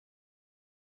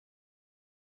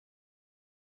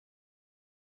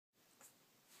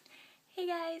Hey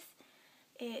guys,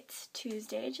 it's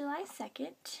Tuesday, July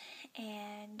 2nd,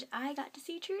 and I got to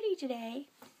see Trudy today,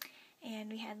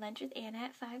 and we had lunch with Anna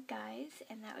at Five Guys,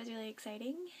 and that was really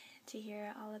exciting to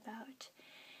hear all about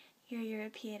your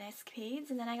European escapades,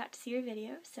 and then I got to see your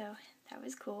video, so that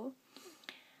was cool.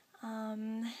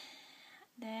 Then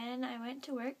I went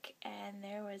to work, and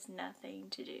there was nothing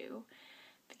to do,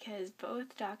 because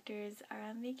both doctors are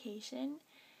on vacation,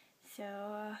 so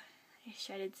I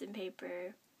shredded some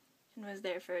paper and was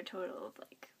there for a total of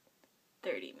like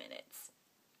 30 minutes.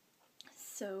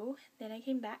 So then I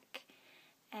came back,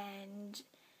 and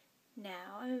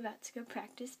now I'm about to go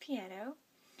practice piano,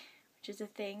 which is a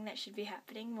thing that should be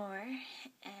happening more,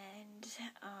 and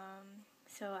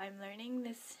so I'm learning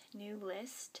this new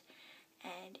list,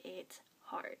 and it's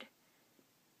hard.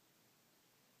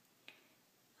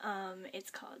 It's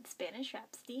called Spanish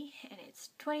Rhapsody, and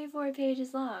it's 24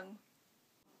 pages long.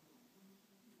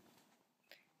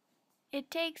 It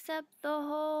takes up the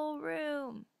whole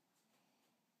room.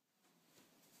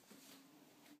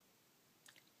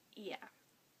 Yeah.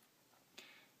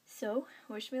 So,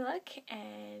 wish me luck,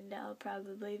 and I'll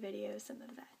probably video some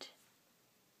of that.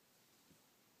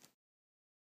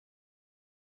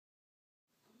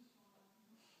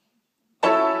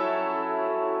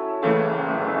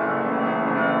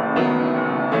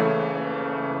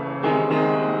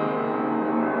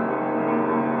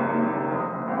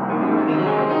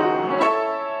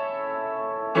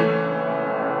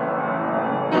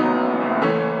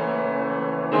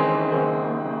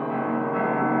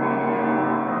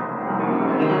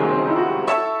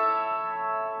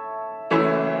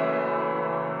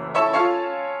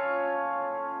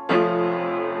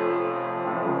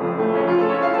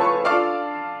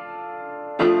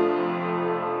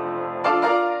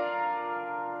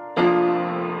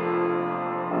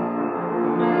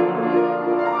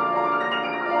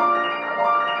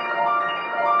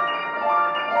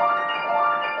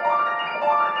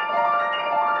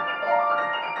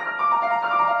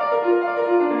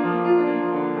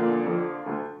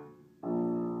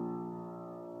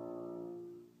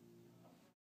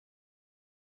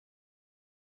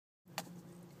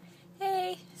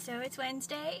 Hey, so it's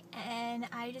Wednesday, and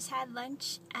I just had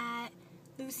lunch at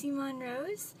Lucy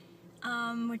Monroe's,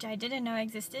 which I didn't know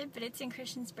existed, but it's in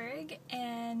Christiansburg,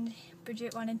 and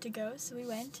Bridget wanted to go, so we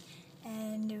went,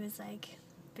 and it was like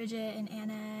Bridget and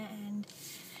Anna and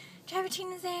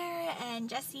Travertine was there, and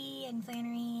Jessie and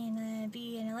Flannery and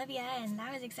Bea and Olivia, and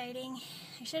that was exciting.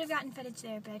 I should have gotten footage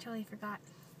there, but I totally forgot.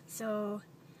 So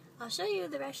I'll show you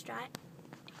the restaurant.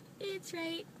 It's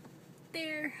right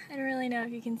there. I don't really know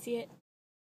if you can see it.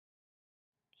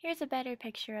 Here's a better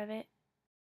picture of it.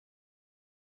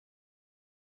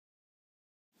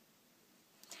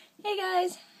 Hey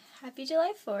guys, happy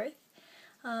July 4th.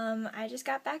 I just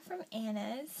got back from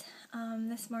Anna's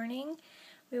this morning.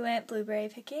 We went blueberry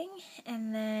picking,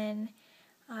 and then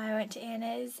I went to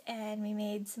Anna's and we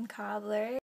made some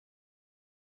cobbler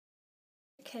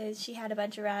because she had a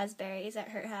bunch of raspberries at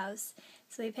her house.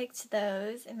 So we picked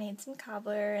those and made some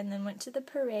cobbler, and then went to the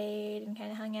parade and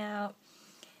kind of hung out.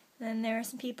 And then there were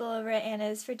some people over at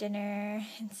Anna's for dinner,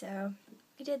 and so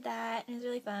we did that, and it was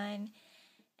really fun.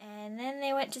 And then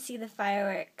they went to see the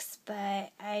fireworks,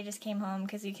 but I just came home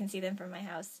because you can see them from my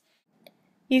house.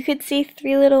 You could see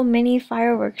 3 little mini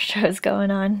fireworks shows going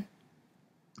on.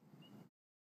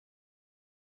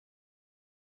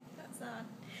 That's on.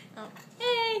 Oh.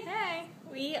 Hey! Hey!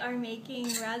 We are making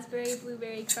raspberry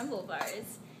blueberry crumble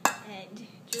bars, and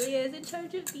Julia is in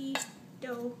charge of the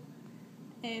dough.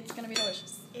 It's gonna be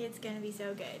delicious. It's gonna be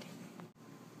so good.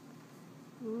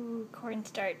 Ooh,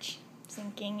 cornstarch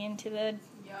sinking into the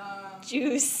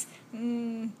juice.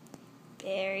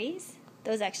 Berries.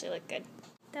 Those actually look good.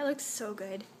 That looks so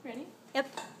good. Ready?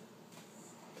 Yep.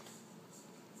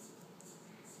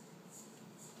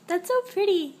 That's so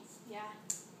pretty. Yeah.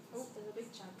 Oh, there's a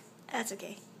big chunk. That's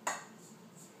okay.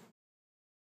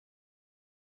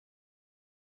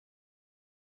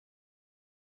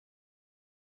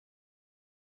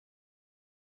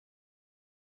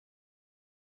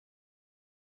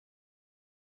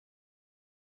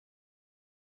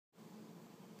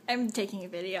 I'm taking a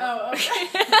video. Oh, okay.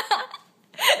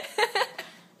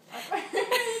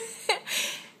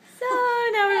 So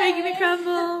now we're making the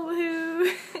crumble.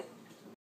 Woohoo!